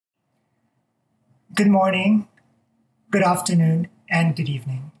Good morning, good afternoon, and good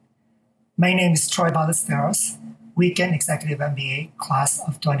evening. My name is Troy Ballesteros, Weekend Executive MBA Class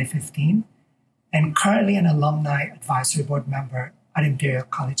of 2015, and currently an Alumni Advisory Board member at Imperial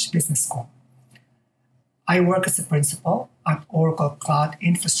College Business School. I work as a principal at Oracle Cloud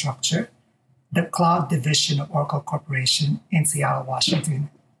Infrastructure, the cloud division of Oracle Corporation in Seattle, Washington,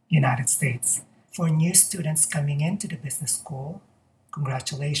 United States. For new students coming into the business school,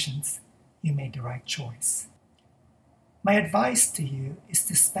 congratulations, you made the right choice. My advice to you is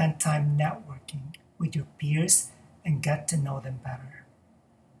to spend time networking with your peers and get to know them better.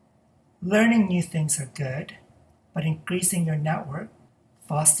 Learning new things are good, but increasing your network,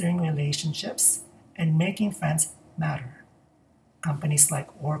 fostering relationships, and making friends matter. Companies like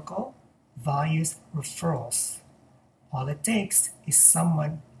Oracle values referrals. All it takes is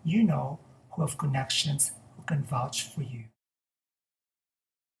someone you know who have connections who can vouch for you.